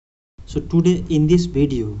So today in this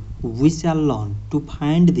video we shall learn to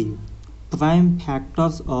find the prime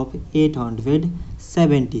factors of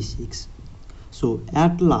 876. So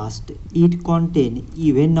at last it contains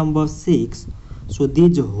even number 6. So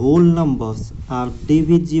these whole numbers are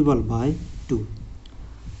divisible by 2.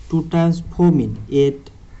 2 times 4 means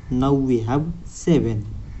 8. Now we have 7.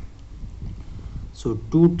 So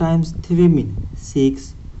 2 times 3 means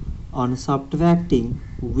 6. On subtracting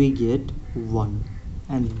we get 1.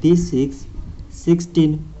 And this is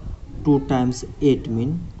 16. 2 times 8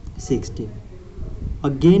 means 16.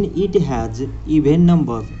 Again it has even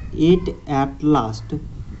number 8 at last,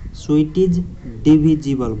 so it is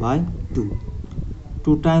divisible by 2.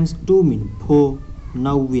 2 times 2 means 4.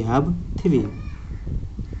 Now we have 3.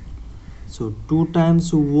 So 2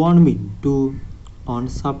 times 1 means 2. On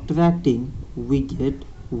subtracting we get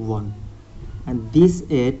 1. And this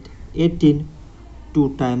 18.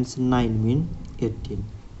 2 times 9 means 18.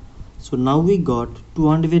 So now we got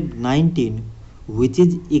 219, which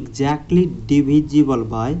is exactly divisible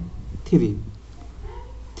by 3.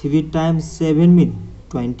 3 times 7 means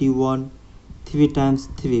 21. 3 times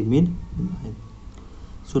 3 means 9.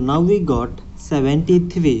 So now we got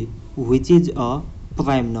 73, which is a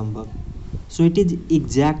prime number. So it is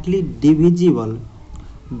exactly divisible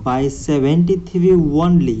by 73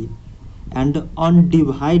 only, and on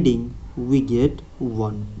dividing we get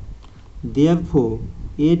 1. Therefore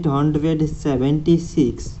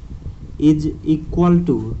 876 is equal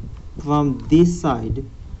to, from this side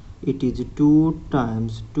it is 2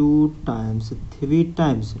 times 2 times 3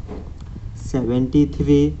 times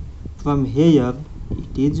 73. From here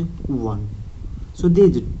it is 1. So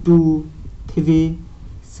these 2, 3,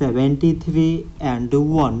 73 and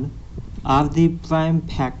 1 are the prime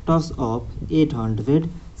factors of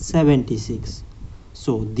 876.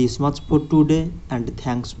 So this much for today, and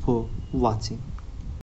thanks for watching.